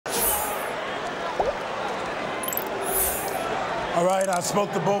All right, I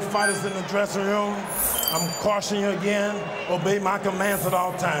spoke to both fighters in the dressing room. I'm cautioning you again. Obey my commands at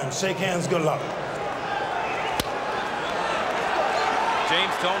all times. Shake hands, good luck.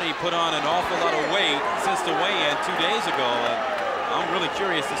 James Toney put on an awful lot of weight since the weigh-in 2 days ago. I'm really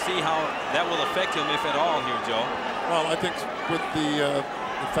curious to see how that will affect him, if at all, here, Joe. Well, I think with the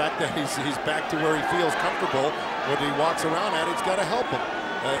fact that he's back to where he feels comfortable, when he walks around at, it's got to help him.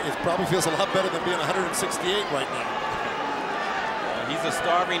 It probably feels a lot better than being 168 right now. He's a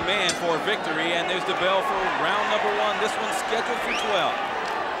starving man for victory, and there's the bell for round number 1. This one's scheduled for 12.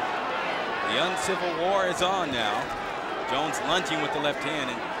 The uncivil war is on now. Jones lunging with the left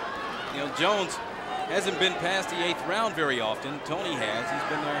hand, and you know, Jones hasn't been past the 8th round very often. Toney has. He's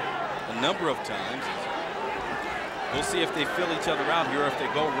been there a number of times. We'll see if they fill each other out here, or if they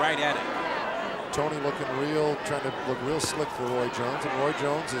go right at it. Toney looking real, trying to look real slick for Roy Jones, and Roy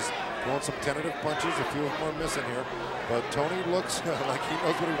Jones is throwing some tentative punches. A few of them are missing here, but Toney looks like he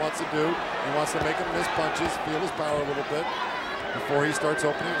knows what he wants to do. He wants to make him miss punches, feel his power a little bit before he starts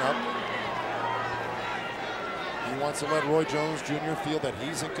opening up. He wants to let Roy Jones Jr. feel that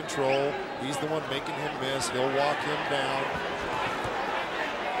he's in control. He's the one making him miss. He'll walk him down.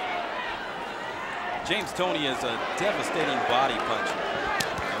 James Toney is a devastating body puncher.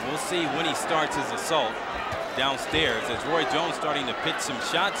 And we'll see when he starts his assault downstairs, as Roy Jones starting to pitch some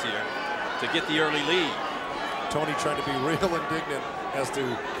shots here to get the early lead. Toney trying to be real indignant as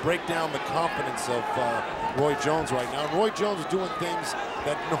to break down the confidence of Roy Jones right now. And Roy Jones is doing things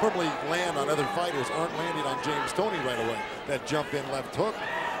that normally land on other fighters, aren't landing on James Toney right away. That jump in left hook,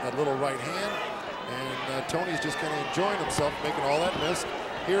 that little right hand, and Toney's just kind of enjoying himself, making all that miss.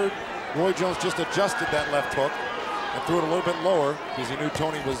 Here, Roy Jones just adjusted that left hook and threw it a little bit lower because he knew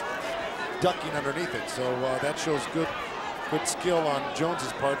Toney was ducking underneath it. So that shows good skill on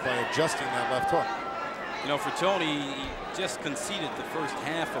Jones's part by adjusting that left hook. You know, for Toney, he just conceded the first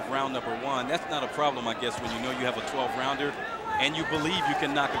half of round number 1. That's not a problem, I guess, when you know you have a 12-rounder and you believe you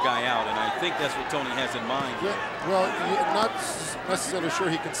can knock a guy out. And I think that's what Toney has in mind. Yeah, well, not necessarily sure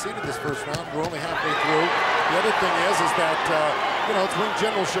he conceded this first round. We're only halfway through. The other thing is that, you know, it's ring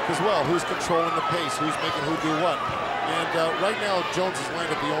generalship as well. Who's controlling the pace? Who's making who do what? And right now, Jones has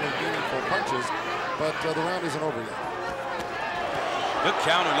landed the only meaningful punches, but the round isn't over yet. Good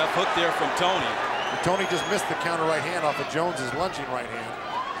counter left hook there from Toney. And Toney just missed the counter right hand off of Jones's lunging right hand,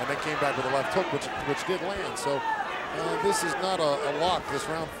 and then came back with a left hook, which did land. So this is not a lock this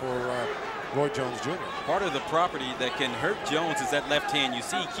round for Roy Jones Jr. Part of the property that can hurt Jones is that left hand. You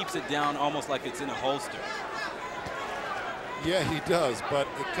see he keeps it down almost like it's in a holster. Yeah, he does, but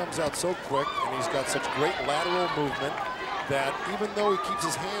it comes out so quick, and he's got such great lateral movement that even though he keeps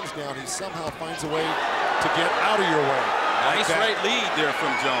his hands down, he somehow finds a way to get out of your way. Nice right lead there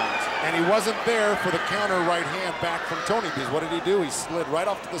from Jones. And he wasn't there for the counter right hand back from Toney, because what did he do? He slid right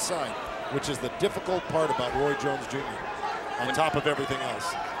off to the side, which is the difficult part about Roy Jones Jr. on top of everything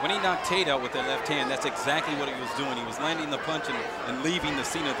else. When he knocked Tate out with that left hand, that's exactly what he was doing. He was landing the punch and leaving the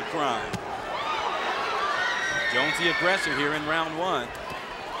scene of the crime. Jones the aggressor here in round 1.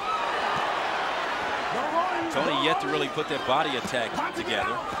 Toney yet to really put that body attack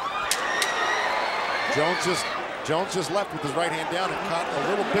together. Jones just left with his right hand down and caught a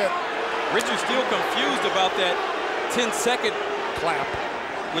little bit. Richard's still confused about that 10-second clap,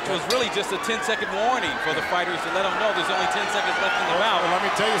 which was really just a 10-second warning for the fighters to let them know there's only 10 seconds left in the round. Well, let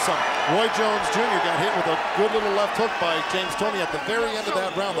me tell you something. Roy Jones Jr. got hit with a good little left hook by James Toney at the very end of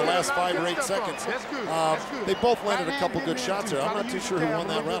that round, the last 5 or 8 seconds. They both landed a couple good shots there. I'm not too sure who won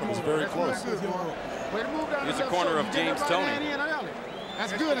that round. It was very close. Here's a corner of James Toney.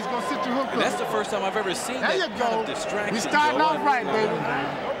 That's good. It's going to sit your hook up. And that's the first time I've ever seen that kind of distraction. We starting off right, baby.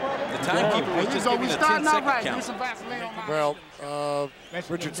 The timekeeper was just giving a 10-second count. Well,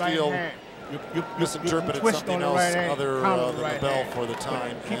 Richard Steele misinterpreted something else other than the bell for the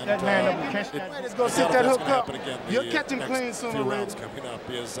time. Keep that man up and catch that. It's going to sit that hook up. You'll catch him clean sooner or later. Coming up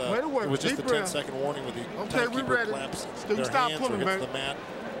is it was just a 10-second warning with the timekeeper claps their hands or hits the mat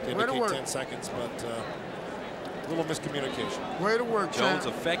to indicate 10 seconds, but a little miscommunication. Way to work, Jones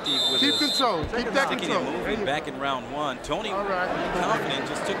effective with keep control. Keep that control. Moving back in round 1. Toney confident,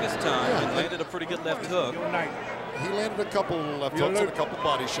 just took his time and landed a pretty good left hook. He landed a couple left hooks and a couple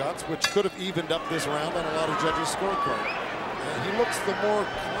body shots, which could have evened up this round on a lot of judges' scorecard. He looks the more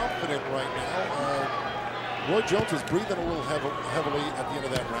confident right now. Roy Jones was breathing a little heavily at the end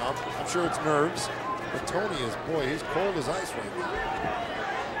of that round. I'm sure it's nerves, but Toney is, boy, he's cold as ice right now.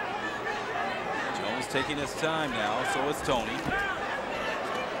 Jones taking his time now, so is Toney.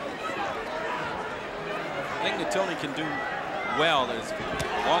 I think that Toney can do well,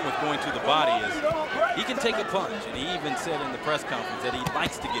 along with going to the body, is he can take a punch. And he even said in the press conference that he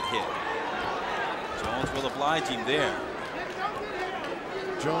likes to get hit. Jones will oblige him there.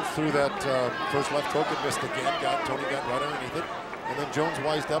 Jones threw that first left hook and missed again. Toney got right underneath it. And then Jones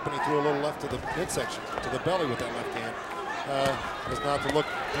wised up and he threw a little left to the midsection, to the belly with that left hand. As not to look,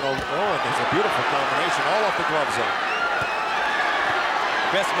 you know, oh, and there's a beautiful combination all off the glove zone.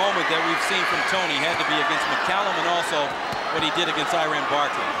 Best moment that we've seen from Toney had to be against McCallum and also what he did against Iran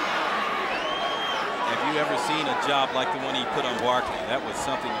Barkley. Have you ever seen a job like the one he put on Barkley? That was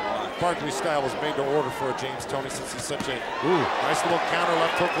something to watch. Barkley's style is made to order for James Toney since he's such a nice little counter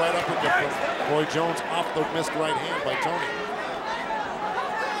left hook right up against Roy Jones off the missed right hand by Toney.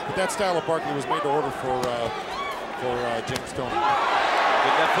 But that style of Barkley was made to order for James Toney.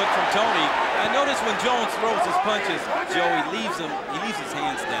 Good left hook from Toney. I notice when Jones throws his punches, Joe, he leaves his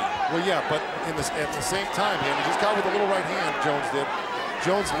hands down. Well, yeah, but at the same time, he just got with a little right hand, Jones did.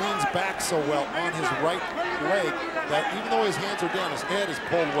 Jones leans back so well on his right leg that even though his hands are down, his head is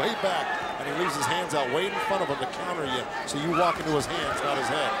pulled way back, and he leaves his hands out way in front of him to counter you, so you walk into his hands, not his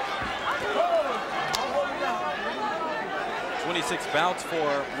head. 26 bouts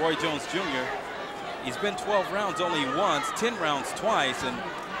for Roy Jones Jr. He's been 12 rounds only once, 10 rounds twice, and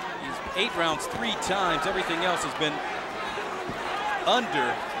he's 8 rounds 3 times. Everything else has been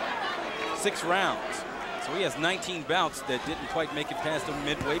under 6 rounds. So he has 19 bouts that didn't quite make it past the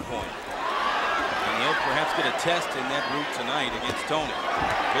midway point. And he'll perhaps get a test in that route tonight against Toney.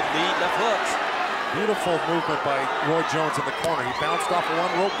 Good lead, left hooks. Beautiful movement by Roy Jones in the corner. He bounced off of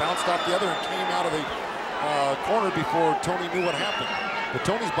one rope, bounced off the other, and came out of the corner before Toney knew what happened. But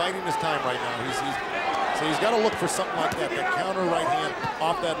Toney's biding his time right now. So he's got to look for something like that counter right hand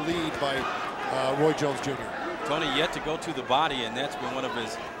off that lead by Roy Jones Jr. Toney yet to go to the body, and that's been one of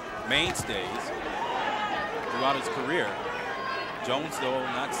his mainstays throughout his career. Jones, though,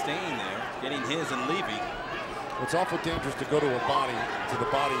 not staying there, getting his and leaving. It's awful dangerous to go to the body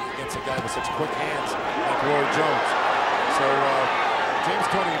against a guy with such quick hands like Roy Jones. So James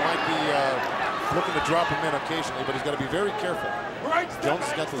Toney might be looking to drop him in occasionally, but he's got to be very careful. Jones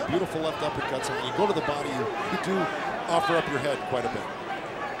has got those beautiful left uppercuts, and when you go to the body, you do offer up your head quite a bit.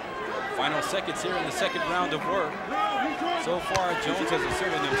 Final seconds here in the second round of work. So far, Jones has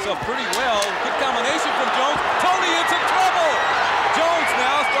asserted himself pretty well. Good combination from Jones. Toney into trouble. Jones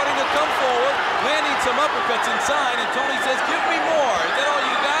now starting to come forward, landing some uppercuts inside, and Toney says, "Give me more." Is that all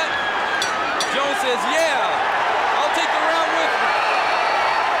you got? Jones says, "Yeah, I'll take the round with me."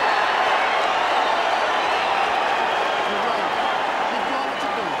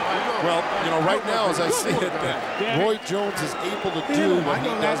 Well, you know, right now, as I see it, Roy Jones is able to do what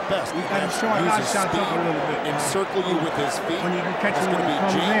he does best. He uses speed, encircle you with his feet. It's going to be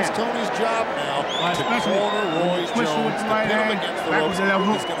James Toney's job now to corner Roy Jones, to pin him against the ropes.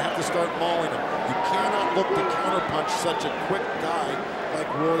 He's going to have to start mauling him. You cannot look to counterpunch such a quick guy like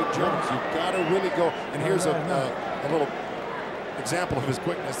Roy Jones. You've got to really go. And here's a little example of his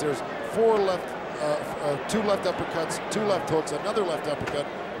quickness. There's 2 left uppercuts, 2 left hooks, another left uppercut,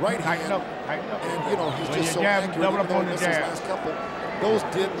 right hand, and you know, he's just so accurate. Even though he missed his last couple, those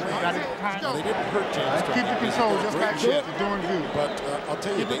did land. Now, they didn't hurt James Toney. Keep the control, just like shit. Doing good. But I'll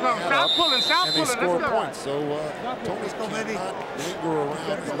tell you, they add up and they score points. So Toney cannot linger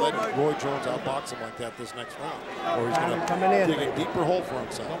around and let Roy Jones outbox him like that this next round, or he's going to dig a deeper hole for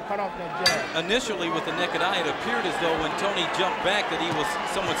himself. Initially, with the naked eye, it appeared as though when Toney jumped back that he was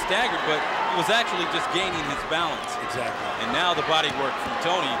somewhat staggered, but he was actually just gaining his balance. Exactly. And now the body work from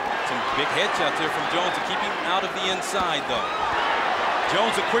Toney. Some big headshots here from Jones to keep him out of the inside, though.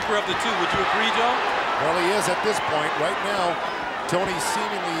 Jones the quicker of the two. Would you agree, Joe? Well, he is at this point. Right now, Toney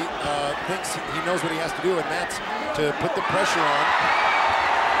seemingly thinks he knows what he has to do, and that's to put the pressure on.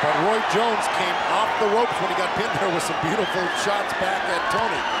 But Roy Jones came off the ropes when he got pinned there with some beautiful shots back at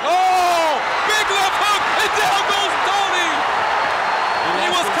Toney. Oh! Big left hook, and down goes Toney! He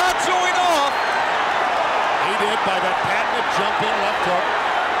was caught showing off. He did by that patented jump-in left hook.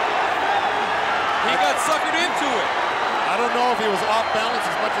 He got suckered into it. I don't know if he was off balance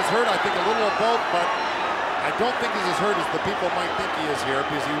as much as hurt. I think a little of both, but I don't think he's as hurt as the people might think he is here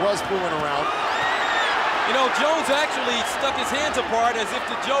because he was fooling around. You know, Jones actually stuck his hands apart as if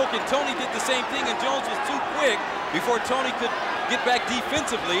to joke, and Toney did the same thing, and Jones was too quick before Toney could get back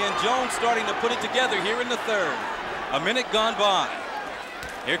defensively, and Jones starting to put it together here in the third. A minute gone by.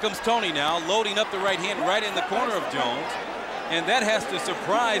 Here comes Toney now, loading up the right hand right in the corner of Jones. And that has to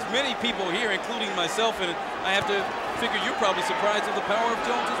surprise many people here, including myself, and I have to figure you're probably surprised at the power of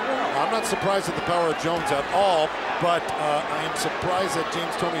Jones as well. I'm not surprised at the power of Jones at all, but I am surprised that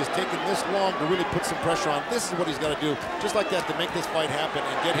James Toney has taken this long to really put some pressure on. This is what he's got to do, just like that, to make this fight happen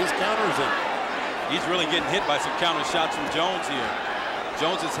and get his counters in. He's really getting hit by some counter shots from Jones here.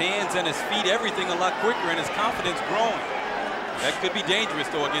 Jones's hands and his feet, everything a lot quicker, and his confidence growing. That could be dangerous,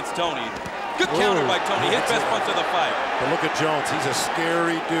 though, against Toney. Good counter by Toney, his best punch of the fight. But look at Jones, he's a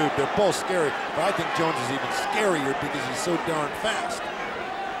scary dude. They're both scary, but I think Jones is even scarier because he's so darn fast.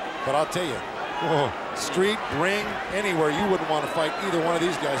 But I'll tell you, street, ring, anywhere, you wouldn't want to fight either one of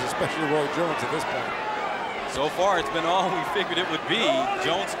these guys, especially Roy Jones at this point. So far, it's been all we figured it would be.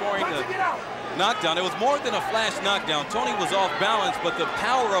 Jones scoring the knockdown. It was more than a flash knockdown. Toney was off balance, but the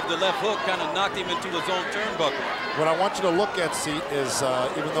power of the left hook kind of knocked him into his own turnbuckle. What I want you to look at, see, is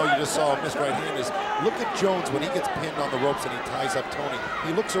even though you just saw a missed right hand, is look at Jones when he gets pinned on the ropes and he ties up Toney.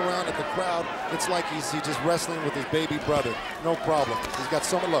 He looks around at the crowd. It's like he's just wrestling with his baby brother. No problem. He's got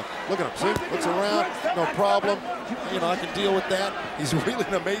so much. Look at him. See, looks around. No problem. You know, I can deal with that. He's really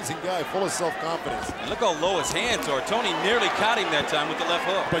an amazing guy, full of self-confidence. Look how low his hands are. Toney nearly caught him that time with the left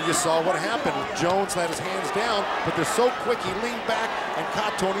hook. But you saw what happened. Jones had his hands down, but they're so quick. He leaned back and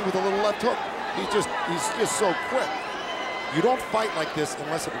caught Toney with a little left hook. He's just so quick. You don't fight like this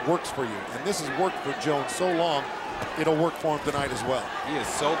unless it works for you. And this has worked for Jones so long, it'll work for him tonight as well. He is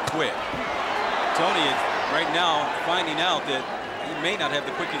so quick. Toney is right now finding out that he may not have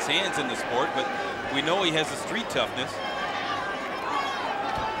the quickest hands in the sport, but we know he has the street toughness.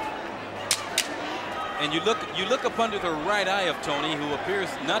 And you look up under the right eye of Toney, who appears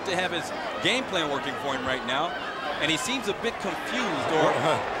not to have his game plan working for him right now. And he seems a bit confused. Or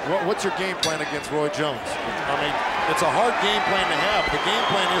what's your game plan against Roy Jones? I mean, it's a hard game plan to have. The game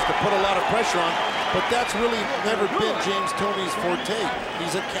plan is to put a lot of pressure on, but that's really never been James Toney's forte.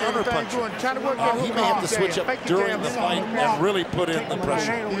 He's a counter puncher. He may have to switch up during the fight and really put in the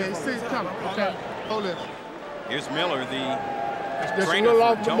pressure. Here's Miller, the just trainer a little for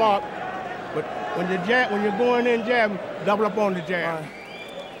off the Toney. mark, but when you're going in jab, double up on the jab.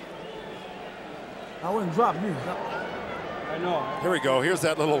 I wouldn't drop you. I know. Here we go. Here's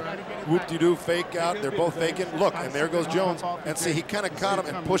that little whoop-de-doo fake out. They're both faking. Look, and there goes Jones. And see, he kind of caught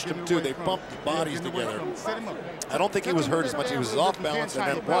him and pushed him too. They bumped the bodies together. I don't think he was hurt as much. He was off balance, and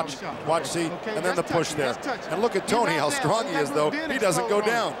then watch, see, and then the push there. And look at Toney, how strong he is, though. He doesn't go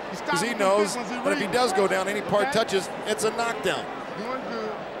down because he knows that if he does go down, any part touches, it's a knockdown.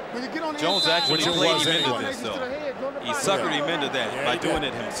 Jones actually played him into this, though. He suckered him into that by doing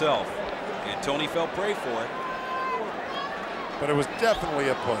it himself. And Toney fell prey for it. But it was definitely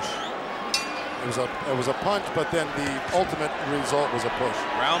a push. It was a punch, but then the ultimate result was a push.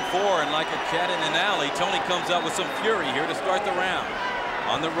 Round 4, and like a cat in an alley, Toney comes out with some fury here to start the round.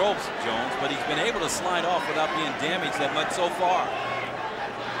 On the ropes, Jones, but he's been able to slide off without being damaged that much so far.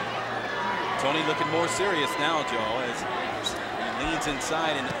 Toney looking more serious now, Joe, as he leans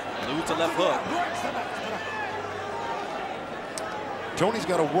inside and eludes a left hook. Toney's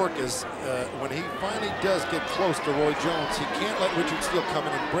got to work as when he finally does get close to Roy Jones, he can't let Richard Steele come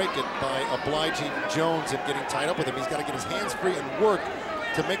in and break it by obliging Jones and getting tied up with him. He's got to get his hands free and work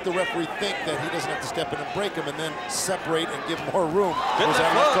to make the referee think that he doesn't have to step in and break him and then separate and give more room. Good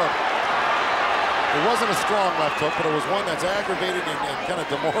left hook. It wasn't a strong left hook, but it was one that's aggravating and kind of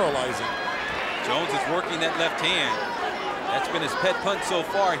demoralizing. Jones is working that left hand. That's been his pet punch so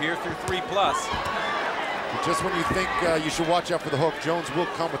far here through 3+. Just when you think you should watch out for the hook, Jones will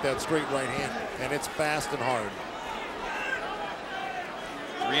come with that straight right hand, and it's fast and hard.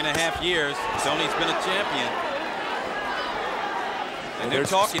 3.5 years, Toney's been a champion. And they're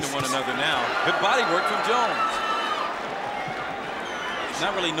talking to one another now. Good body work from Jones. He's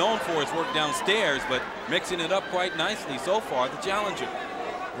not really known for his work downstairs, but mixing it up quite nicely so far, the challenger.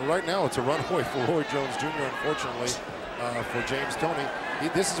 Well, right now it's a runaway for Roy Jones Jr., unfortunately, for James Toney.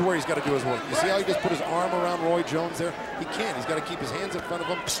 This is where he's got to do his work. You see how he just put his arm around Roy Jones there? He can't. He's got to keep his hands in front of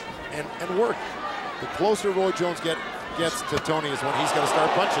him and work. The closer Roy Jones gets to Toney is when he's got to start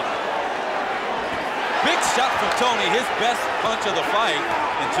punching. Big shot from Toney, his best punch of the fight.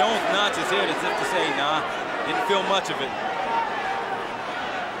 And Jones nods his head as if to say, nah, didn't feel much of it.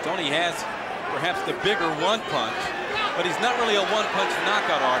 Toney has perhaps the bigger one punch, but he's not really a one-punch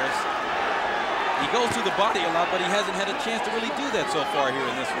knockout artist. He goes to the body a lot, but he hasn't had a chance to really do that so far here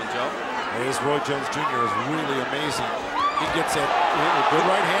in this one, Joe. This Roy Jones Jr. is really amazing. He gets a good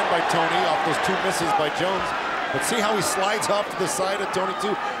right hand by Toney off those 2 misses by Jones. But see how he slides off to the side of Toney,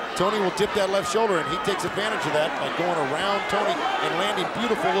 too. Toney will dip that left shoulder, and he takes advantage of that by going around Toney and landing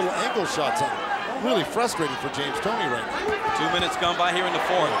beautiful little angle shots on him. Really frustrating for James Toney right now. 2 minutes gone by here in the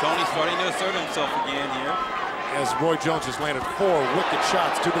 4th. Toney starting to assert himself again here. as Roy Jones just landed 4 wicked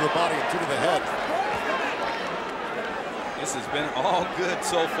shots, 2 to the body and 2 to the head. This has been all good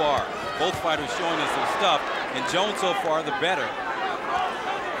so far. Both fighters showing us their stuff, and Jones so far the better.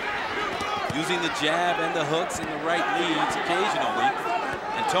 Using the jab and the hooks and the right leads occasionally.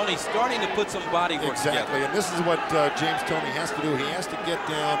 And Toney starting to put some body work together. Exactly, and this is what James Toney has to do. He has to get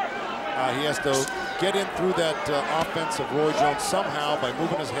down. He has to get in through that offense of Roy Jones somehow by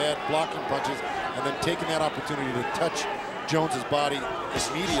moving his head, blocking punches, and then taking that opportunity to touch Jones's body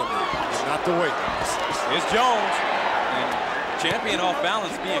immediately, and not to wait. Here's Jones, and champion off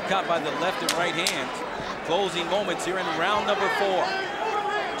balance, being caught by the left and right hands. Closing moments here in round number 4.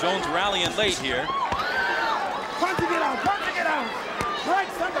 Jones rallying late here. Punching it out, punching it out. Right,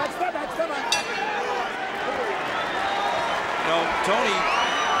 step back, step back, step back. You know, Toney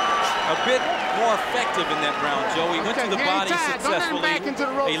a bit more effective in that round, Joe. He went to the body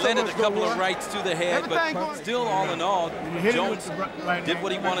successfully. He landed a couple of rights to the head, but still, all in all, Jones did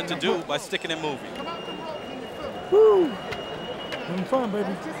what he wanted to do by sticking and moving. Woo! Having fun,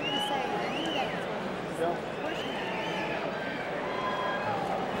 baby.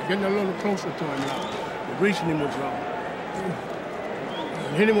 Getting a little closer to him now. Reaching him was wrong.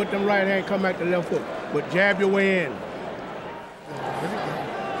 Hit him with them right hand, come back to left foot. But jab your way in.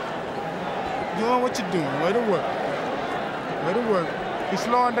 Doing what you're doing. Way to work. Way to work. He's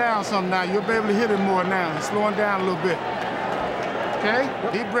slowing down some now. You'll be able to hit him more now. He's slowing down a little bit. Okay?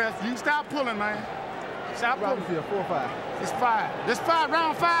 Deep breath. You stop pulling, man. Stop pulling. 4 or 5. It's 5. This 5,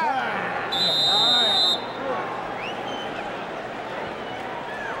 round 5. All right.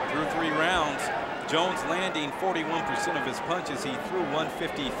 Through 3 rounds, Jones landing 41% of his punches. He threw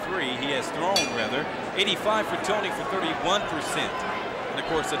 153. He has thrown, rather. 85 for Toney for 31%. And, of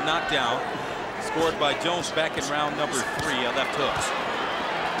course, a knockdown scored by Jones back in round number 3, a left hook.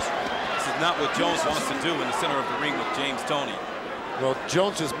 This is not what Jones wants to do in the center of the ring with James Toney. Well,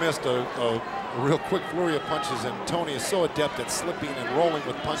 Jones just missed a real quick flurry of punches, and Toney is so adept at slipping and rolling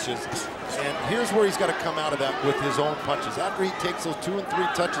with punches. And here's where he's got to come out of that with his own punches. After he takes those 2 and 3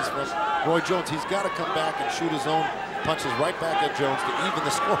 touches from Roy Jones, he's got to come back and shoot his own punches right back at Jones to even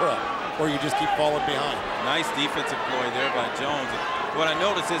the score up, or you just keep falling behind. Nice defensive play there by Jones. What I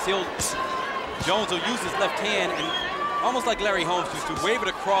notice is Jones will use his left hand and almost like Larry Holmes used to wave it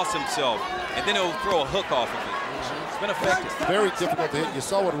across himself, and then he'll throw a hook off of it. It's been effective. Very difficult to hit. You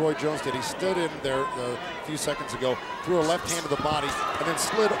saw what Roy Jones did. He stood in there a few seconds ago, threw a left hand to the body, and then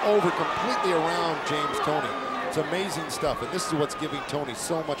slid over completely around James Toney. It's amazing stuff, and this is what's giving Toney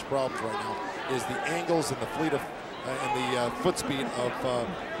so much problems right now, is the angles and the fleet of and the foot speed of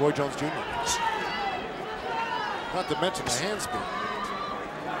Roy Jones Jr. Not to mention the hand speed.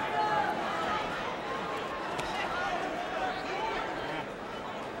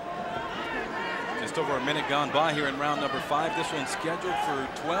 Just over a minute gone by here in round number 5. This one's scheduled for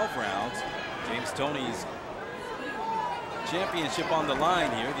 12 rounds. James Toney's championship on the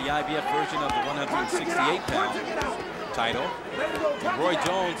line here, the IBF version of the 168-pound title. And Roy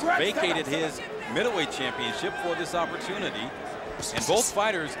Jones vacated his middleweight championship for this opportunity. And both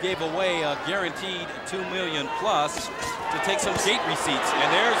fighters gave away a guaranteed $2 million plus to take some gate receipts. And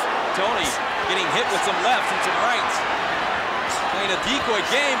there's Toney getting hit with some lefts and some rights. Playing a decoy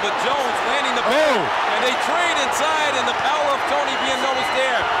game, but Jones landing the ball. And they trade inside, and the power of Toney being noticed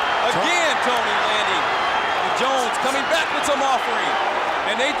there. Again, Toney landing. And Jones coming back with some offering.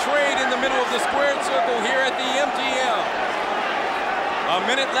 And they trade in the middle of the squared circle here at the MGM. A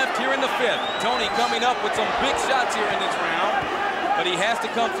minute left here in the 5th. Toney coming up with some big shots here in this round. But he has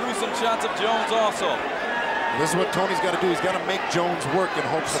to come through some shots of Jones also. This is what Toney's got to do. He's got to make Jones work in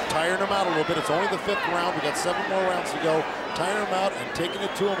hopes of tiring him out a little bit. It's only the 5th round. We got 7 more rounds to go. Tiring him out and taking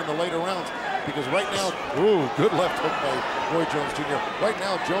it to him in the later rounds. Because right now, ooh, good left hook by Roy Jones Jr. Right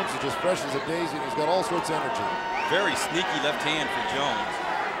now, Jones is just fresh as a daisy, and he's got all sorts of energy. Very sneaky left hand for Jones.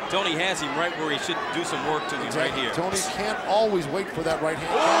 Toney has him right where he should do some work to him right here. Toney can't always wait for that right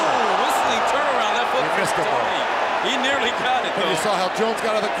hand. Oh, whistling turnaround left hook for Toney. He nearly got it, though. And you saw how Jones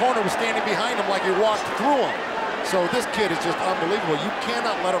got out of the corner, was standing behind him like he walked through him. So this kid is just unbelievable. You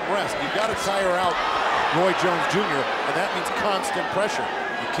cannot let him rest. You've got to tire out Roy Jones Jr., and that means constant pressure.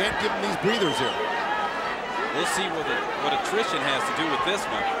 You can't give him these breathers here. We'll see what attrition has to do with this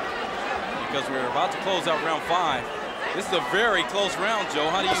one, because we're about to close out round 5. This is a very close round,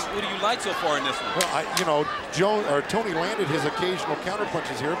 Joe. Who do you like so far in this one? Well, Toney landed his occasional counter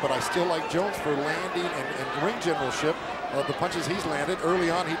punches here, but I still like Jones for landing and ring generalship of the punches he's landed.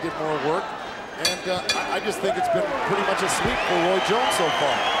 Early on, he did more work, and I just think it's been pretty much a sweep for Roy Jones so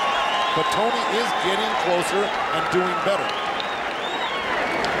far. But Toney is getting closer and doing better.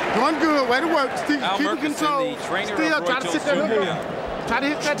 Doing good. Way to work. Keep it control. The trainer Still of try to sit that hook up. Try to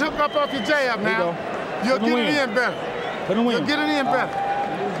hit that hook up off your jab now. You'll get it in better. You'll get it in better.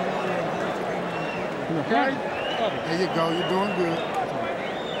 Okay? There you go. You're doing good.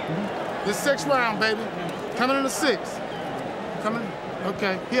 This 6th round, baby. Coming in the 6th. Coming.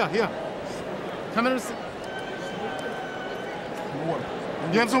 Okay. Here. Coming in the 6th.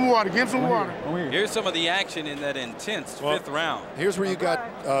 Give him some water. Give him some water. Here's some of the action in that intense 5th round. Here's where you got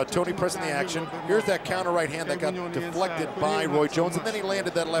Toney pressing the action. Here's that counter right hand that got deflected by Roy Jones, and then he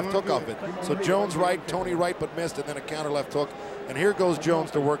landed that left hook off it. So Jones right, Toney right, but missed, and then a counter left hook. And here goes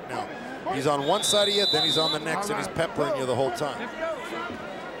Jones to work now. He's on one side of you, then he's on the next, and he's peppering you the whole time.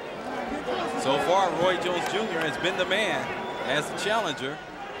 So far, Roy Jones Jr. has been the man as the challenger.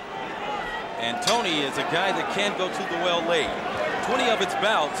 And Toney is a guy that can go to the well late. 20 of its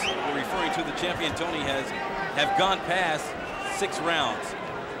bouts, we're referring to the champion Toney, have gone past 6 rounds.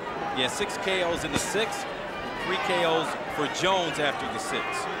 He has 6 KOs in the 6th, 3 KOs for Jones after the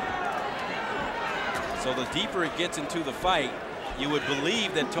 6th. So the deeper it gets into the fight, you would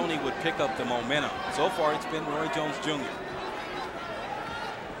believe that Toney would pick up the momentum. So far, it's been Roy Jones Jr.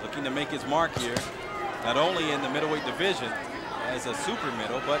 looking to make his mark here, not only in the middleweight division as a super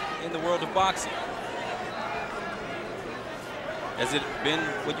middle, but in the world of boxing. Has it been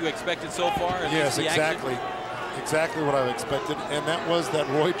what you expected so far? Yes, exactly. Exactly what I expected. And that was that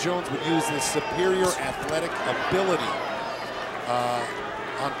Roy Jones would use his superior athletic ability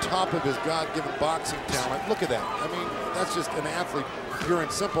on top of his God-given boxing talent. Look at that. I mean, that's just an athlete, pure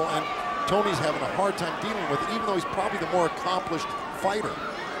and simple. And Toney's having a hard time dealing with it, even though he's probably the more accomplished fighter.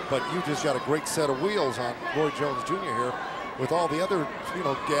 But you just got a great set of wheels on Roy Jones Jr. here with all the other,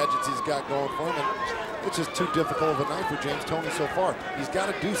 gadgets he's got going for him. And it's just too difficult of a night for James Toney so far. He's got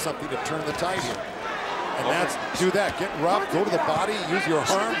to do something to turn the tide here. And that's, do that. Get rough, go to the body, use your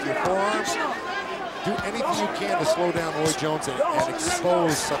arms, your forearms. Do anything you can to slow down Roy Jones and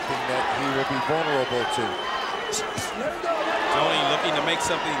expose something that he will be vulnerable to. Toney looking to make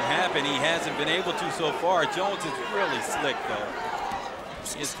something happen. He hasn't been able to so far. Jones is really slick, though.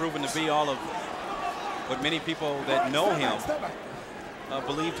 He has proven to be all of what many people that know him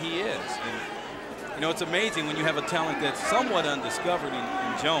believed he is. And, it's amazing when you have a talent that's somewhat undiscovered in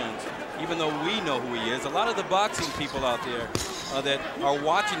Jones, even though we know who he is. A lot of the boxing people out there that are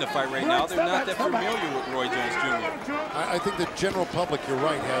watching the fight right now, they're not that familiar with Roy Jones Jr. I think the general public, you're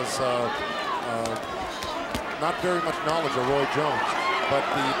right, has not very much knowledge of Roy Jones. But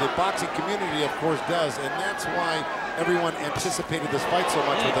the boxing community, of course, does. And that's why everyone anticipated this fight so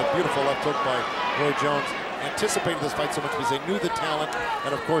much with a beautiful left hook by Roy Jones. Anticipated this fight so much because they knew the talent.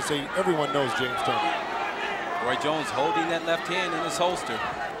 And, of course, everyone knows James Toney. Roy Jones holding that left hand in his holster.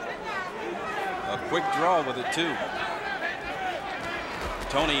 A quick draw with it, too.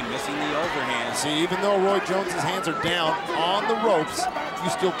 Toney missing the overhand. See, even though Roy Jones' hands are down on the ropes, you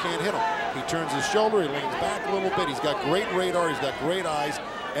still can't hit him. He turns his shoulder, he leans back a little bit. He's got great radar, he's got great eyes,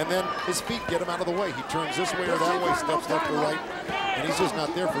 and then his feet get him out of the way. He turns this way or that way, steps left or right, and he's just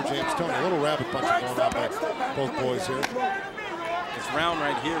not there for James Toney. A little rabbit punching going on by both boys here. This round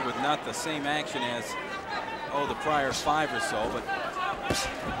right here with not the same action as, the prior 5 or so, but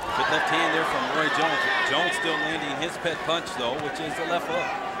good left hand there from Roy Jones. Jones still landing his pet punch, though, which is the left hook.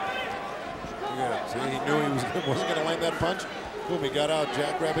 Yeah, see, he knew he wasn't going to land that punch. Boom, he got out,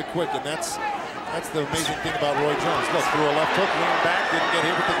 jackrabbit quick, and that's the amazing thing about Roy Jones. Look, threw a left hook, leaned back, didn't get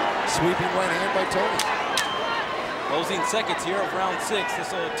hit with the sweeping right hand by Toney. Closing seconds here of round 6.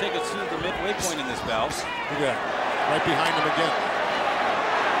 This will take us to the midway point in this bout. Look at that, right behind him again.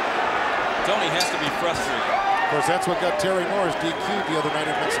 Toney has to be frustrated. Of course, that's what got Terry Norris DQ'd the other night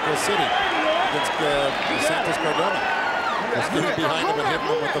in Mexico City against Santos Cardona. Was getting behind him and hitting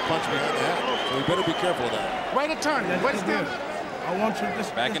him with the punch behind the head. So we better be careful of that. Way to turn it. Way to do it. I want you to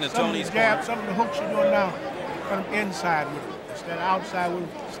just back into Toney's jab, corner. some of the hooks you're doing now, come inside with it. Instead of outside with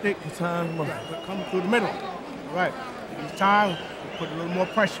a stick. Come through the middle. Right. Each time, we put a little more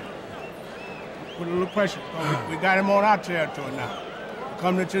pressure. Put a little pressure. We got him on our territory now.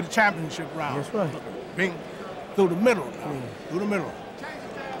 Coming into the championship round. That's right. Bing, through the middle. Through the middle.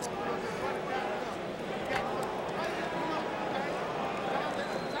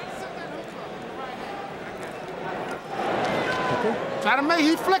 Try to make,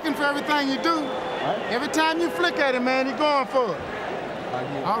 he's flicking for everything you do. Right. Every time you flick at him, man, he's going for it.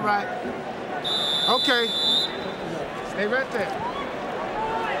 All right. Okay. Stay right there.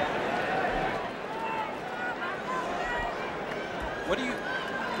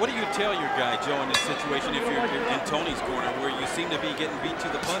 What do you tell your guy, Joe, in this situation if you're in Toney's corner where you seem to be getting beat to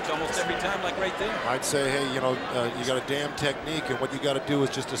the punch almost every time, like right there? I'd say, hey, you know, you got a damn technique, and what you got to do is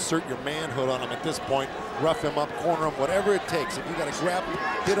just assert your manhood on him at this point, rough him up, corner him, whatever it takes. If you got to grab him,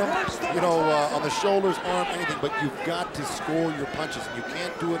 hit him, you know, on the shoulders, arm, anything, but you've got to score your punches, and you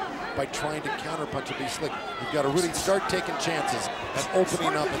can't do it by trying to counterpunch and be slick. You've got to really start taking chances at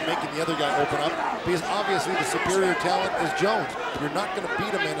opening up and making the other guy open up, because obviously the superior talent is Jones. You're not going to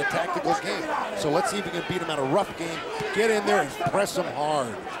beat him in a tactical game. So let's see if we can beat him at a rough game. Get in there and press him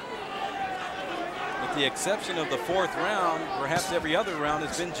hard. With the exception of the 4th round, perhaps every other round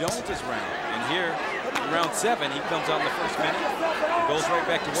has been Jones's round. And here, in round 7, he comes on the first minute, goes right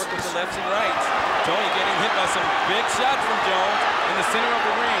back to work with the lefts and rights. Toney getting hit by some big shots from Jones in the center of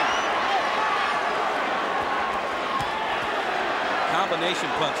the ring. Combination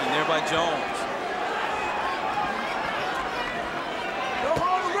punching there by Jones.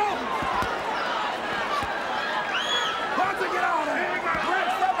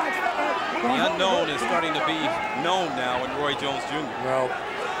 The unknown is starting to be known now in Roy Jones Jr. Well,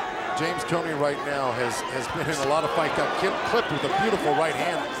 James Toney right now has been in a lot of fights. Got clipped with a beautiful right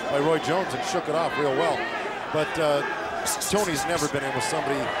hand by Roy Jones and shook it off real well. But Toney's never been in with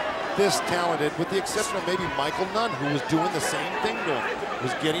somebody this talented, with the exception of maybe Michael Nunn, who was doing the same thing to him.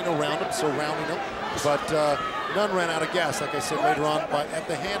 Was getting around him, surrounding him. But Nunn ran out of gas, like I said later on, at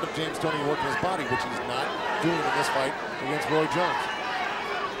the hand of James Toney working his body, which he's not doing in this fight against Roy Jones.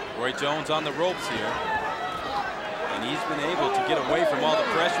 Roy Jones on the ropes here. And he's been able to get away from all the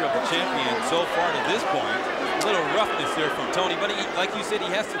pressure of the champion so far to this point. A little roughness there from Toney, but he, like you said,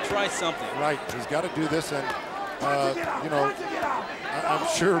 he has to try something. Right, he's got to do this, and you know, I'm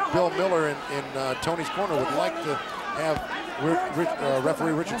sure Bill Miller in Toney's corner would like to have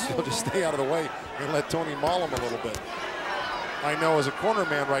referee Richard Steele just stay out of the way and let Toney maul him a little bit. I know as a corner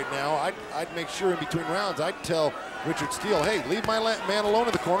man right now, I'd make sure in between rounds, I'd tell Richard Steele, hey, leave my man alone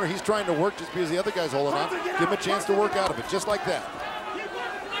in the corner. He's trying to work just because the other guy's holding on. Give him a chance to work out of it, just like that.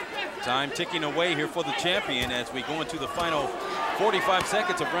 Time ticking away here for the champion as we go into the final 45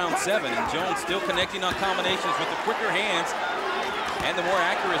 seconds of round 7. And Jones still connecting on combinations with the quicker hands and the more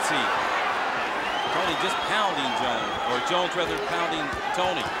accuracy. Toney just pounding Jones, or Jones rather pounding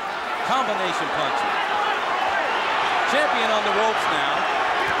Toney. Combination punching. Champion on the ropes now.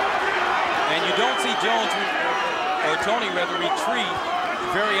 And you don't see Jones, or Toney rather, retreat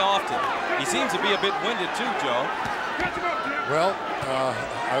very often. He seems to be a bit winded too, Joe. Well,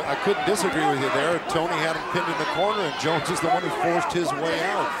 I couldn't disagree with you there. Toney had him pinned in the corner, and Jones is the one who forced his way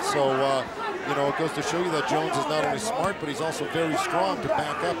out. So, you know, it goes to show you that Jones is not only smart, but he's also very strong to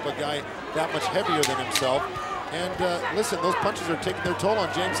back up a guy that much heavier than himself. And listen, those punches are taking their toll on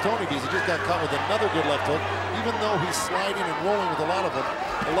James Toney because he just got caught with another good left hook, even though he's sliding and rolling with a lot of them.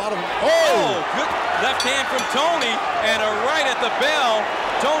 Oh, good left hand from Toney, and a right at the bell.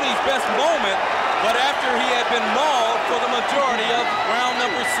 Toney's best moment, but after he had been mauled for the majority of round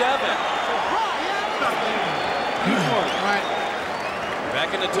number 7.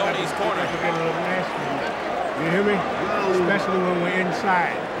 Back into Toney's corner. You hear me? Especially when we're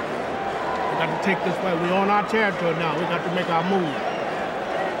inside. We got to take this fight. We're on our territory now. We got to make our move.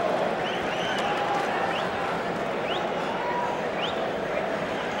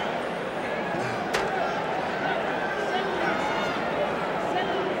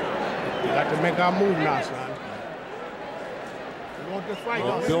 We got to make our move now, son.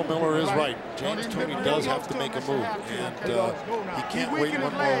 Well, Bill Miller is right. James Toney does have to make a move, and he can't wait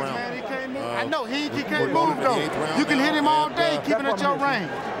one more round. I know, he can't move, though. You can hit him all day, keeping at your range.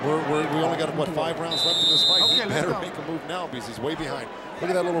 We only got, what, 5 rounds left in this fight. He better make a move now because he's way behind. Look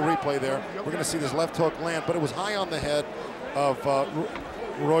at that little replay there. We're going to see this left hook land, but it was high on the head of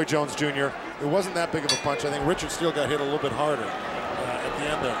Roy Jones Jr. It wasn't that big of a punch. I think Richard Steele got hit a little bit harder at the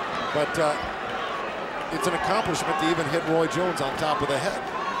end there. But it's an accomplishment to even hit Roy Jones on top of the head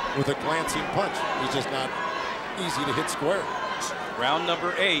with a glancing punch. He's just not easy to hit square. Round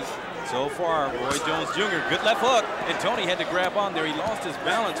number 8. So far, Roy Jones Jr. Good left hook, and Toney had to grab on there. He lost his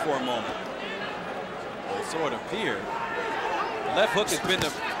balance for a moment. Well, so it appeared. The left hook has been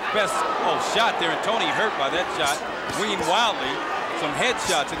the best shot there, and Toney hurt by that shot. Winging wildly. Some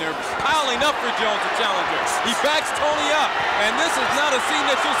headshots, and they're piling up for Jones, the challenger. He backs Toney up, and this is not a scene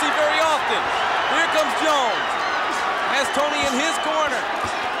that you'll see very often. Here comes Jones. Has Toney in his corner.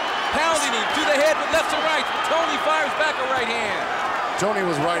 Pounding him to the head with left and right. Toney fires back a right hand. Toney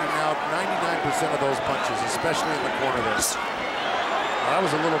was riding out 99% of those punches, especially in the corner there. That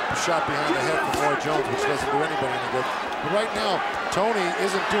was a little shot behind the head from Roy Jones, which doesn't do anybody any good. But right now, Toney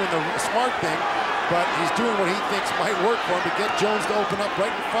isn't doing the smart thing. but he's doing what he thinks might work for him to get Jones to open up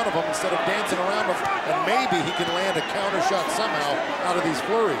right in front of him instead of dancing around him, and maybe he can land a counter shot somehow out of these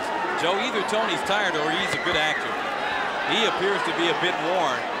flurries. Joe, either Toney's tired or he's a good actor. He appears to be a bit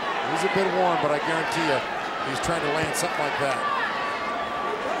worn. He's a bit worn, but I guarantee you he's trying to land something like that.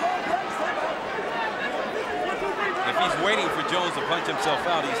 If he's waiting for Jones to punch himself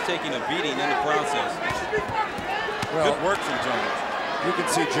out, he's taking a beating in the process. Well, good work from Jones. You can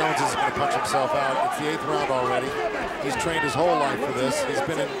see Jones isn't going to punch himself out. It's the 8th round already. He's trained his whole life for this. He's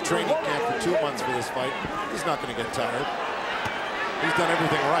been in training camp for 2 months for this fight. He's not going to get tired. He's done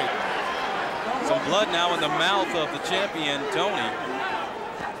everything right. Some blood now in the mouth of the champion, Toney,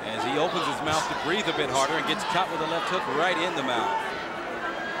 as he opens his mouth to breathe a bit harder and gets caught with a left hook right in the mouth.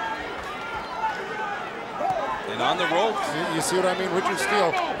 And on the ropes. You see what I mean? Richard Steele,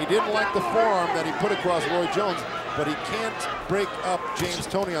 he didn't like the forearm that he put across Roy Jones, but he can't break up James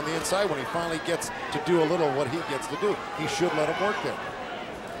Toney on the inside when he finally gets to do a little what he gets to do. He should let him work there.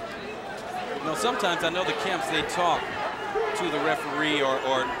 You know, sometimes I know the camps, they talk to the referee or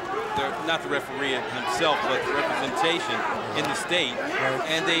not the referee himself, but the representation in the state,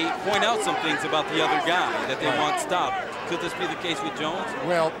 and they point out some things about the other guy that they want stopped. Could this be the case with Jones?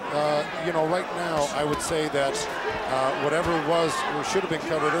 Well, you know, right now I would say that whatever it was or should have been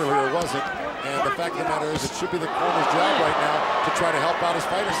covered earlier wasn't. And the fact of the matter is, it should be the corner's job right now to try to help out his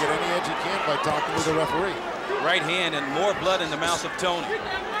fighter, get any edge he can by talking to the referee. Right hand and more blood in the mouth of Toney.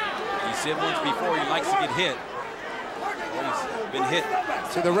 He said once before he likes to get hit. He's been hit.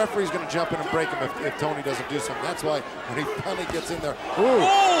 See, the referee's going to jump in and break him if Toney doesn't do something. That's why when he finally gets in there. Ooh!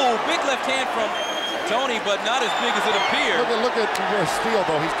 Oh, big left hand from Toney, but not as big as it appeared. Look at Steele,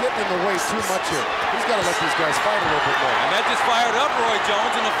 though. He's getting in the way too much here. He's got to let these guys fight a little bit more. And that just fired up Roy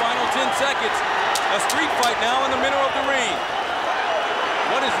Jones in the final 10 seconds. A street fight now in the middle of the ring.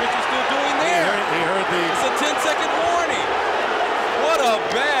 What is Richard Steele doing there? He heard the... It's a 10-second warning. What a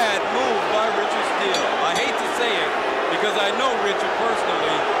bad move by Richard Steele. I hate to say it because I know Richard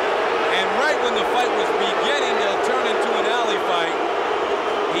personally. And right when the fight was beginning to turn into an alley fight,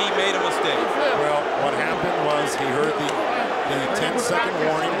 he made a mistake. Well, what happened was he heard the 10-second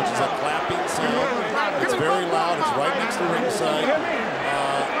warning, which is a clapping sound. It's very loud. It's right next to ringside.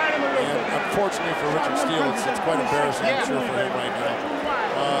 And unfortunately for Richard Steele, it's quite embarrassing, I'm sure, for him right now.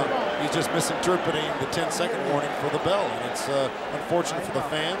 He's just misinterpreting the 10-second warning for the bell. And it's unfortunate for the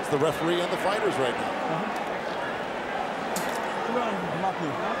fans, the referee, and the fighters right now.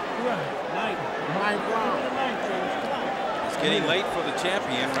 It's getting late for the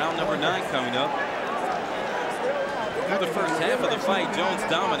champion. Round number 9 coming up. For the first half of the fight, Jones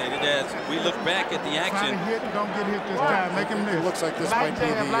dominated as we look back at the action. Don't get hit this time. Make him miss. It looks like this might be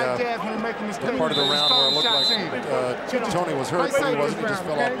the part of the round where it looked like Toney was hurt, but he wasn't. He just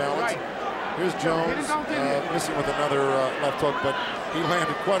fell off balance. Here's Jones missing with another left hook, but he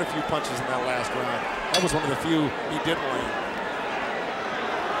landed quite a few punches in that last round. That was one of the few he didn't land.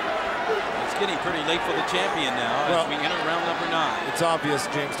 It's getting pretty late for the champion now as we enter round number 9. It's obvious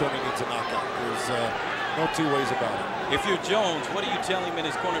James Toney needs a knockout. There's no two ways about it. If you're Jones, what do you tell him in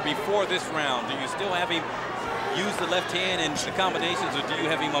his corner before this round? Do you still have him use the left hand and the combinations, or do you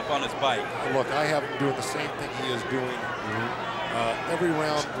have him up on his bike? Look, I have him doing the same thing he is doing every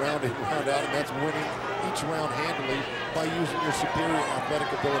round in, round out, and that's winning each round handily by using your superior athletic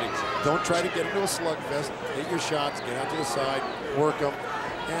abilities. Don't try to get into a slugfest. Hit your shots, get out to the side, work them.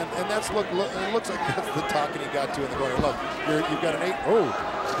 And that's it looks like that's the talking he got to in the corner. Look, you've got an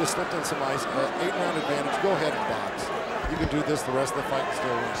just slipped on some ice, 8-round advantage. Go ahead and box. You can do this the rest of the fight and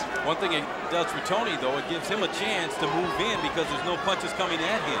still win. One thing it does for Toney, though, it gives him a chance to move in because there's no punches coming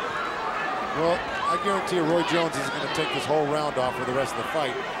at him. Well, I guarantee you Roy Jones is going to take this whole round off for the rest of the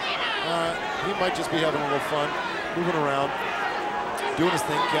fight. He might just be having a little fun, moving around, doing his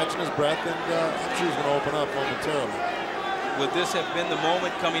thing, catching his breath, and I'm sure he's going to open up momentarily. Would this have been the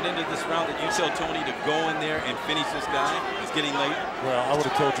moment coming into this round that you tell Toney to go in there and finish this guy? It's getting late. Well, I would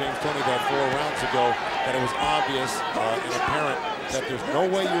have told James Toney that 4 rounds ago that it was obvious and apparent that there's no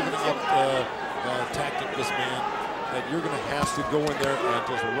way you're going to tactic this man, that you're going to have to go in there and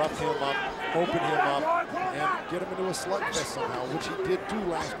just rough him up, open him up, and get him into a slugfest somehow, which he did do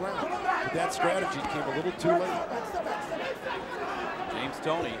last round. But that strategy came a little too late. James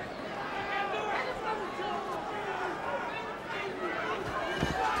Toney.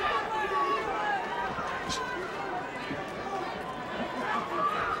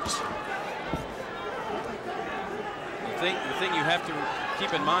 The thing you have to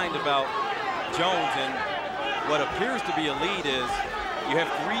keep in mind about Jones and what appears to be a lead is you have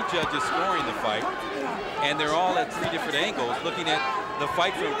 3 judges scoring the fight, and they're all at 3 different angles looking at the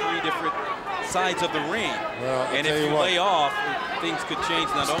fight from 3 different sides of the ring. Well, and if you lay off, things could change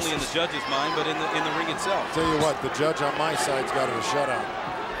not only in the judge's mind, but in the ring itself. Tell you what, the judge on my side's got it a shutout.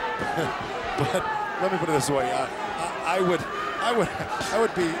 But let me put it this way: I would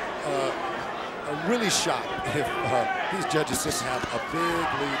be really shocked if these judges didn't have a big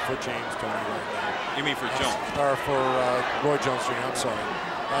lead for James Toney right now. You mean for Jones? Or for Roy Jones Jr., I'm sorry.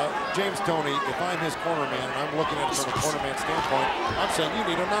 James Toney, if I'm his corner man and I'm looking at it from a corner man standpoint, I'm saying you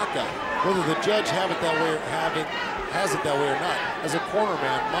need a knockout. Whether the judge has it that way or not, as a corner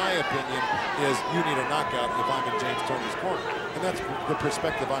man, my opinion is you need a knockout if I'm in James Toney's corner. And that's the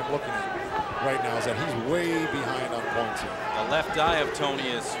perspective I'm looking at right now, is that he's way behind on points here. The left eye of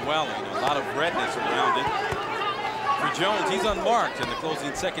Toney is swelling, a lot of redness around it. For Jones, he's unmarked in the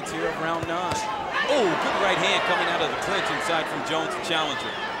closing seconds here of round 9. Oh, good right hand coming out of the clinch inside from Jones, the challenger.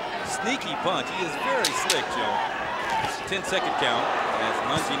 Sneaky punch. He is very slick, Joe. 10-second count as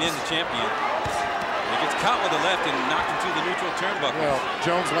lunging in the champion. He gets caught with the left and knocked into the neutral turnbuckle. Well,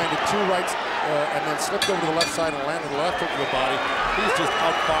 Jones landed 2 rights and then slipped over to the left side and landed the left over the body. He's just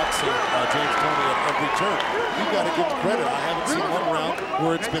outfoxing James Toney at every turn. You've got to give him credit. I haven't seen one round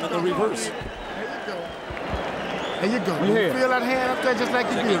where it's been in the reverse. There you go. You feel that hand up there just like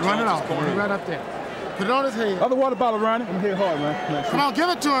you did. Run it off. Right up there. Put it on his head. Other water bottle running. I'm hitting hard, man. Come on, give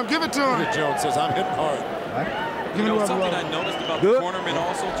it to him. Give it to him. Jones says, I'm hitting hard. You know, something I noticed about the cornermen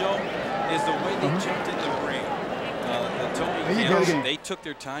also, Joe, is the way they jumped in the ring. The Toney camps, they took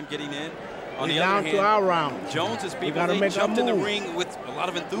their time getting in. On the other hand, our round. Jones's people, they jumped in the ring with a lot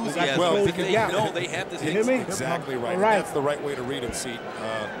of enthusiasm. Well, because they know they have this. Exactly right. That's the right way to read it, see.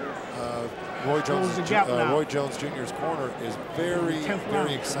 Roy Jones Jr.'s corner is very,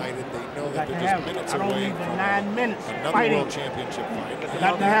 very excited. They know that they're just minutes away from another world championship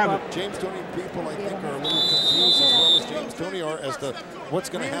fight. James Toney people, I think, are a little confused, as well as James Toney are, as to what's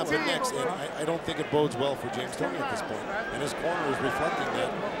going to happen next. And I don't think it bodes well for James Toney at this point. And his corner is reflecting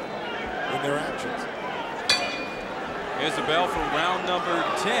that in their actions. Here's the bell for round number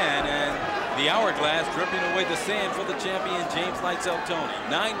 10, and the hourglass dripping away the sand for the champion, James Lights Out Toney.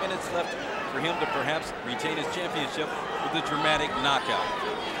 9 minutes left for him to perhaps retain his championship with a dramatic knockout.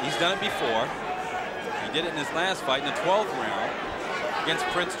 He's done it before. He did it in his last fight in the 12th round against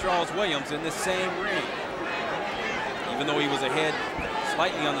Prince Charles Williams in the same ring. Even though he was ahead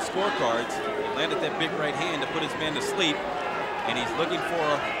slightly on the scorecards, he landed that big right hand to put his man to sleep, and he's looking for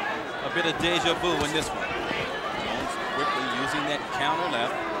a bit of deja vu in this one. Jones quickly using that counter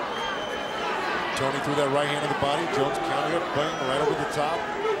left. Toney threw that right hand to the body. Jones countered it, bang, right over the top.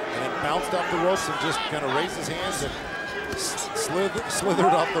 And then bounced off the ropes and just kind of raised his hands and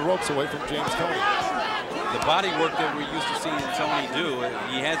slithered off the ropes away from James Toney. The body work that we're used to seeing Toney do,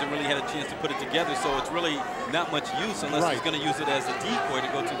 he hasn't really had a chance to put it together, so it's really not much use unless he's going to use it as a decoy to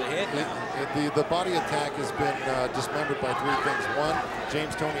go to the head now. The body attack has been dismembered by 3 things. 1,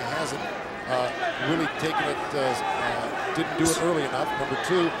 James Toney hasn't really taken it, didn't do it early enough. Number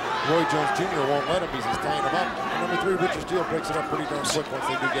 2, Roy Jones Jr. won't let him because he's tying him up. And number 3, Richard Steele breaks it up pretty darn quick once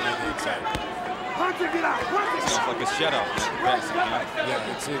they do get on the inside. Sounds like a shutout. Yeah,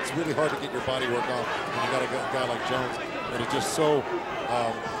 it's really hard to get your body work on when you got a guy like Jones that is just so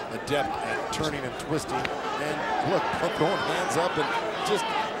adept at turning and twisting. And look, throwing hands up and just,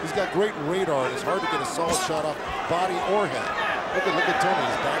 he's got great radar, and it's hard to get a solid shot off body or head. Look at Toney,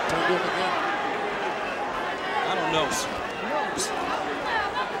 his back turned to him again. I don't know.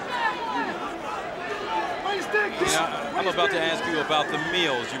 Yeah, I'm about to ask you about the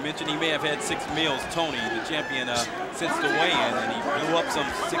meals. You mentioned he may have had 6 meals, Toney, the champion, since the weigh-in, and he blew up some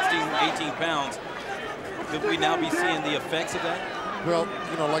 16, 18 pounds. Could we now be seeing the effects of that? Well,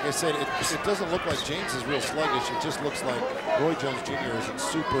 you know, like I said, it doesn't look like James is real sluggish. It just looks like Roy Jones Jr. is in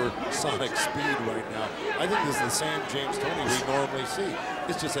supersonic speed right now. I think this is the same James Toney we normally see.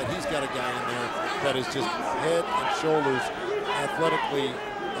 It's just that he's got a guy in there that is just head and shoulders athletically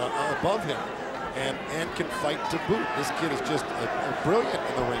above him and can fight to boot. This kid is just brilliant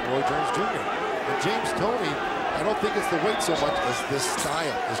in the ring, Roy Jones Jr. And James Toney, I don't think it's the weight so much as this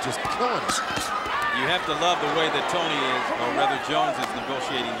style is just killing us. You have to love the way that Toney is, or rather Jones is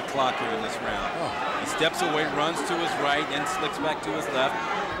negotiating the clock here in this round. He steps away, runs to his right, then slicks back to his left,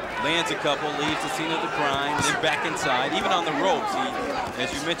 lands a couple, leaves the scene of the crime, then back inside. Even on the ropes, he,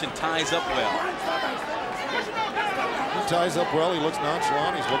 as you mentioned, ties up well. He ties up well, he looks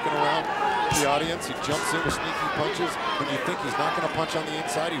nonchalant, he's looking around the audience, he jumps in with sneaky punches. When you think he's not going to punch on the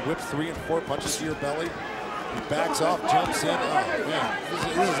inside, he whips 3 and 4 punches to your belly. He backs off, jumps in. Oh, man.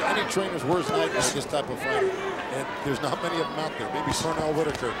 This is any trainer's worst nightmare, this type of fighter. And there's not many of them out there. Maybe Pernell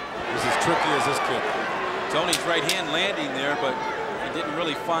Whitaker is as tricky as this kid. Toney's right hand landing there, but He didn't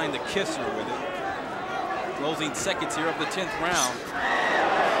really find the kisser with it. Closing seconds here of the 10th round.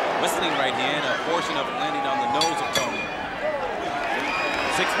 Whistling right hand, a portion of it landing on the nose of Toney.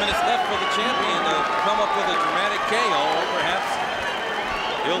 6 minutes left for the champion to come up with a dramatic KO, or perhaps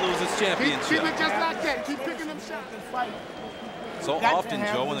he'll lose his championship. Keep it just like that. Keep picking them shots and fight. So often,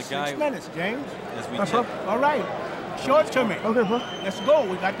 Joe, when the guy... 6 minutes, James. As we All right. Show it to me. Okay, bro. Let's go.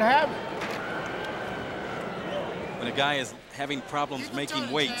 We got to have it. When a guy is having problems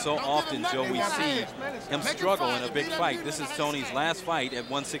making weight, so often, Joe, we see him struggle in a big fight. This is Toney's last fight at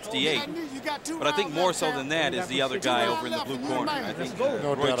 168. But I think more so than that is the other guy over in the blue corner. I think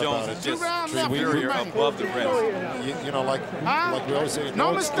Roy Jones is just superior above the rest. You know, like we always say,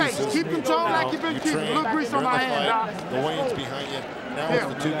 no mistakes. Keep control like you've been keeping. A little grease on my hand. The weight's behind you. Now it's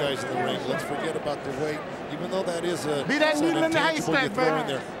the two guys in the ring. Let's forget about the weight, even though that is an intangible you throw in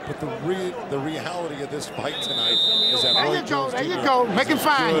there. But the reality of this fight tonight is that Roy Jones there you go. Make him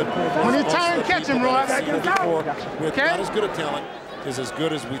fine. When you turn, catch him, Roy. With not as good a talent, is as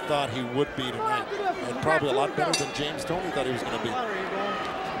good as we thought he would be tonight. And probably a lot better than James Toney thought he was going to be.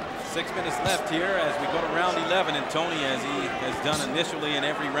 6 minutes left here as we go to round 11, and Toney, as he has done initially in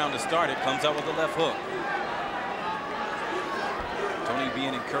every round to start it, comes out with a left hook. Toney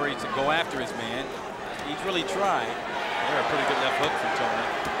being encouraged to go after his man. He's really tried. They're a pretty good left hook from Toney.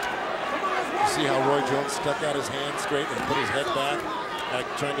 You see how Roy Jones stuck out his hand straight and put his head back, like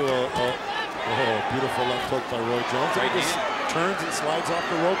trying to beautiful left hook by Roy Jones. Right, he just turns and slides off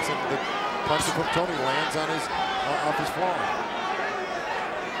the ropes, and the punch from Toney lands on his off his forearm.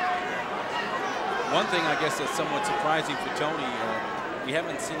 One thing I guess that's somewhat surprising for Toney, we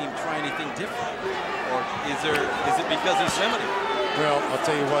haven't seen him try anything different. Or is it because he's limited? Well, I'll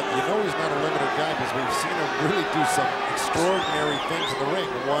tell you what, you know he's not a limited guy because we've seen him really do some extraordinary things in the ring.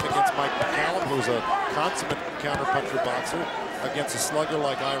 One against Mike McCallum, who's a consummate counterpuncher boxer, against a slugger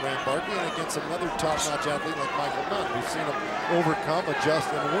like Iran Barkley, and against another top-notch athlete like Michael Nunn. We've seen him overcome,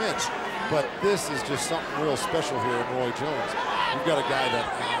 adjust, and win. But this is just something real special here in Roy Jones. You've got a guy that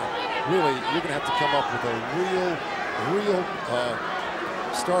really, you're going to have to come up with a real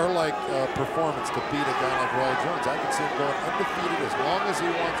star-like performance to beat a guy like Roy Jones. I can see him going undefeated as long as he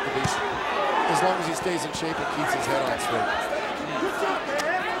wants to be, as long as he stays in shape and keeps his head on straight.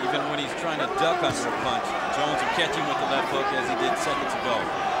 Even when he's trying to duck under a punch, Jones will catch him with the left hook as he did seconds ago.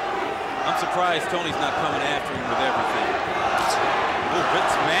 I'm surprised Toney's not coming after him with everything. Ooh, good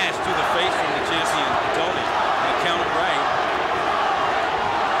smash to the face from the champion, Toney. And counted right.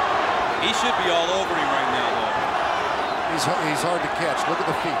 He should be all over him right now, though. He's hard to catch. Look at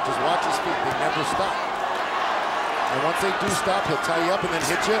the feet. Just watch his feet. They never stop. And once they do stop, he'll tie you up and then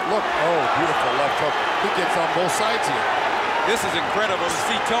hit you. Look. Oh, beautiful left hook. He gets on both sides here. This is incredible to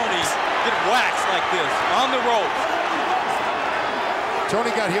see Toney get waxed like this on the ropes.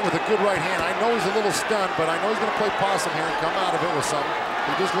 Toney got hit with a good right hand. I know he's a little stunned, but I know he's going to play possum here and come out of it with something.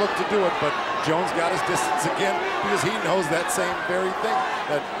 He just looked to do it, but Jones got his distance again because he knows that same very thing,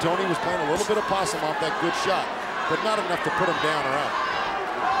 that Toney was playing a little bit of possum off that good shot, but not enough to put him down or out.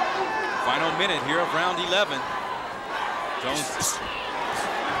 Final minute here of round 11. Jones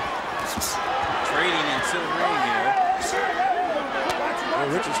trading into the ring here.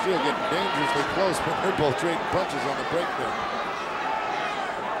 Well, Richard Steele getting dangerously close, but they're both trading punches on the break there.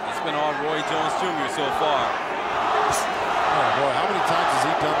 It's been all Roy Jones Jr. so far. Oh boy, how many times has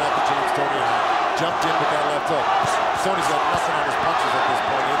he done that to James Toney and jumped in with that left hook? Toney's got nothing on his punches at this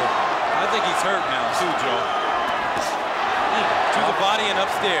point either. I think he's hurt now too, Joe. To the body and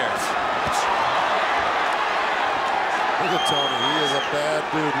upstairs. Look at Toney. He is a bad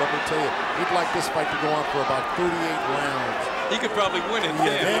dude, let me tell you. He'd like this fight to go on for about 38 rounds. He could probably win it.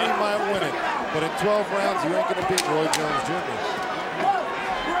 Yeah, then he might win it. But in 12 rounds, you ain't going to beat Roy Jones Jr.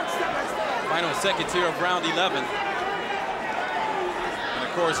 Final seconds here of round 11. And of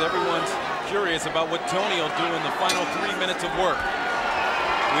course, everyone's curious about what Toney will do in the final 3 minutes of work.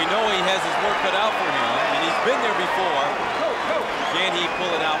 We know he has his work cut out for him, and he's been there before. Can he pull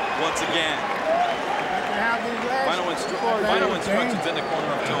it out once again? Final instructions in the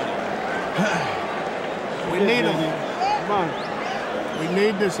corner of Toney. We need him. Come on. We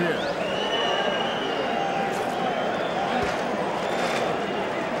need this here.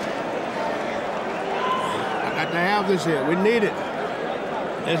 I got to have this here. We need it.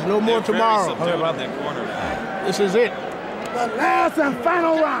 There's no more tomorrow. This is it. The last and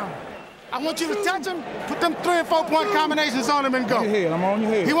final round. I want you to touch him, put them 3 and 4 point combinations on him and go. On your head. I'm on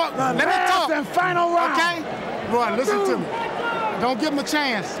your head. He want, let me talk. And final round. Okay? Roy, listen to me. Don't give him a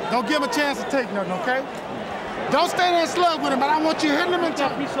chance. Don't give him a chance to take nothing, okay? Don't stay there and slug with him, but I want you hitting him and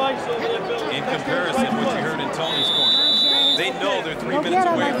talking. In comparison, what you heard in Toney's corner. they know they're 3 Go minutes get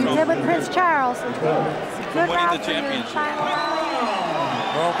him away like you from did with Prince Charles. winning the championship.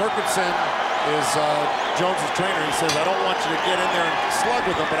 Well, Merkinson is Jones's trainer. He says, I don't want you to get in there and slug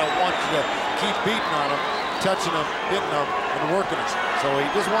with him, but I want you to keep beating on him, touching him, hitting him, and working him. So he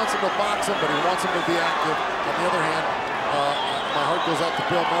just wants him to box him, but he wants him to be active. On the other hand, my heart goes out to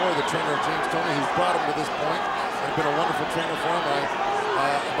Bill Miller, the trainer of James Toney, who's brought him to this point. He's been a wonderful trainer for him.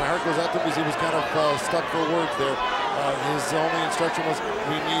 My heart goes out to him because he was kind of stuck for words there. His only instruction was,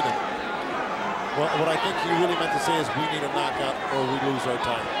 we need him. What I think he really meant to say is, we need a knockout or we lose our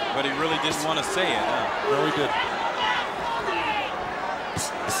title. But he really didn't want to say it, huh? No, he didn't.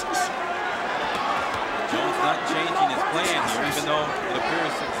 Jones not changing his plan here, even though it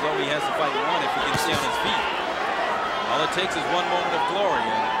appears as though he has the fight won if he can stay on his feet. All it takes is one moment of glory,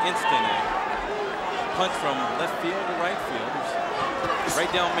 an instant, a punch from left field to right field.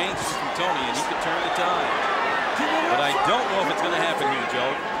 Right down Main Street from Toney, and he could turn the tide. But I don't know if it's going to happen here,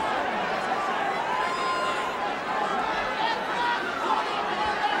 Joe.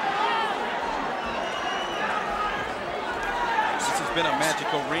 This has been a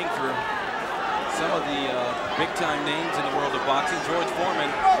magical ring for some of the big-time names in the world of boxing. George Foreman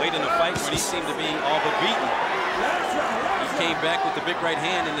late in the fight when he seemed to be all but beaten. He came back with the big right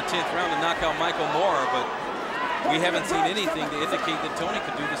hand in the 10th round to knock out Michael Moore, but we haven't seen anything to indicate that Toney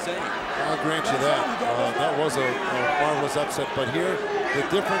could do the same. I'll grant you that. That was a marvelous upset, but here the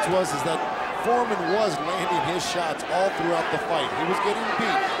difference was that Foreman was landing his shots all throughout the fight. He was getting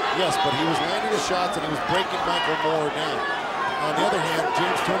beat, yes, but he was landing his shots and he was breaking Michael Moore down. On the other hand,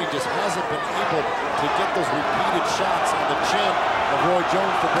 James Toney just hasn't been able to get those repeated shots on the chin of Roy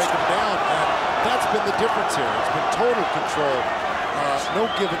Jones to break him down, and that's been the difference here. It's been total control, no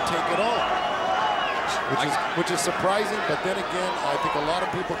give and take at all. Which is surprising, but then again, I think a lot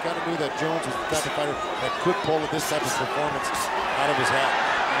of people kind of knew that Jones was the type of fighter that could pull this type of performance out of his hat.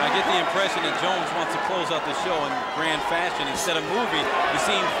 And I get the impression that Jones wants to close out the show in grand fashion. Instead of moving, you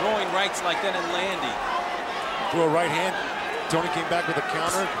see him throwing rights like that and landing. Threw a right hand. Toney came back with a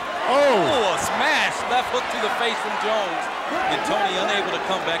counter. Oh, a smash! Left hook to the face from Jones. And Toney unable to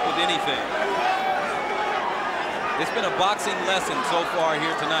come back with anything. It's been a boxing lesson so far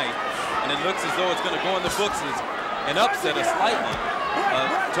here tonight. And it looks as though it's going to go in the books as an upset, slightly.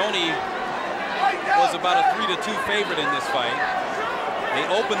 Toney was about a 3-2 favorite in this fight. They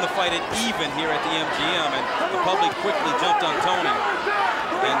opened the fight at even here at the MGM, and the public quickly jumped on Toney.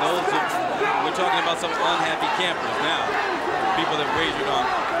 And those, we're talking about some unhappy campers now. People that wagered on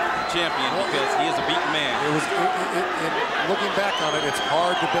the champion because he is a beaten man. Looking back on it, it's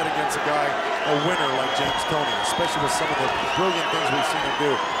hard to bet against a winner like James Toney, especially with some of the brilliant things we've seen him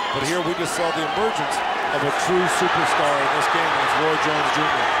do. But here we just saw the emergence of a true superstar in this game, and it's Roy Jones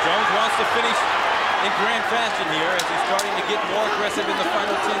Jr. Jones wants to finish in grand fashion here as he's starting to get more aggressive in the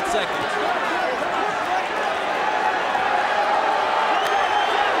final 10 seconds.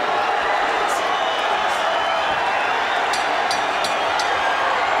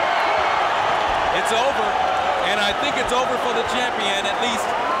 It's over, and I think it's over for the champion, at least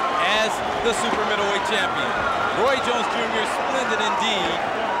as the super middleweight champion. Roy Jones Jr., splendid indeed,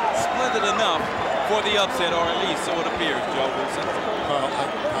 splendid enough for the upset, or at least so it appears, Joe Wilson. Well,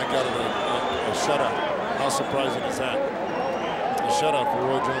 I got a shutout. How surprising is that? A shutout for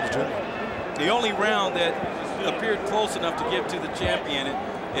Roy Jones Jr. The only round that appeared close enough to give to the champion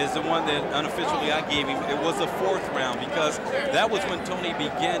is the one that unofficially I gave him. It was the 4th round because that was when Toney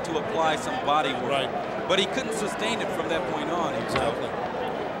began to apply some body work. Right. But he couldn't sustain it from that point on. Exactly.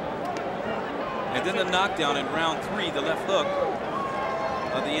 And then the knockdown in round 3, the left hook,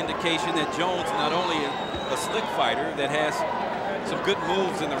 the indication that Jones not only a slick fighter that has some good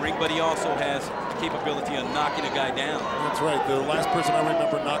moves in the ring, but he also has the capability of knocking a guy down. That's right. The last person I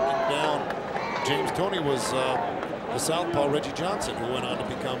remember knocking down James Toney was the southpaw Reggie Johnson, who went on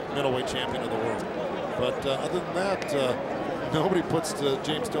to become middleweight champion of the world. But other than that, nobody puts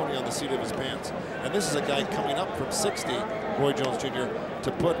James Toney on the seat of his pants. And this is a guy coming up from 60, Roy Jones Jr.,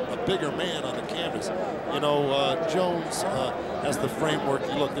 to put a bigger man on the canvas. You know, Jones has the framework.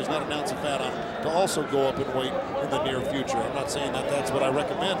 Look, there's not an ounce of fat on him to also go up in weight in the near future. I'm not saying that that's what I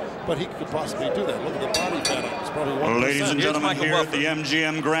recommend, but he could possibly do that. Look at the body fat on him. It's probably 1%. Ladies and gentlemen, here at the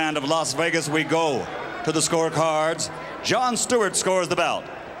MGM Grand of Las Vegas, we go to the scorecards. John Stewart scores the bout,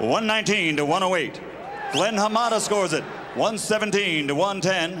 119 to 108. Glenn Hamada scores it, 117 to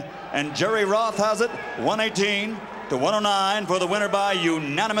 110. And Jerry Roth has it, 118 to 109 for the winner by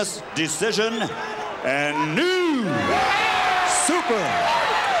unanimous decision. And new super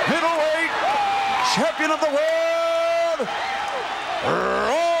middleweight champion of the world,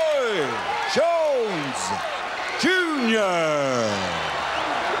 Roy Jones Jr. Jr.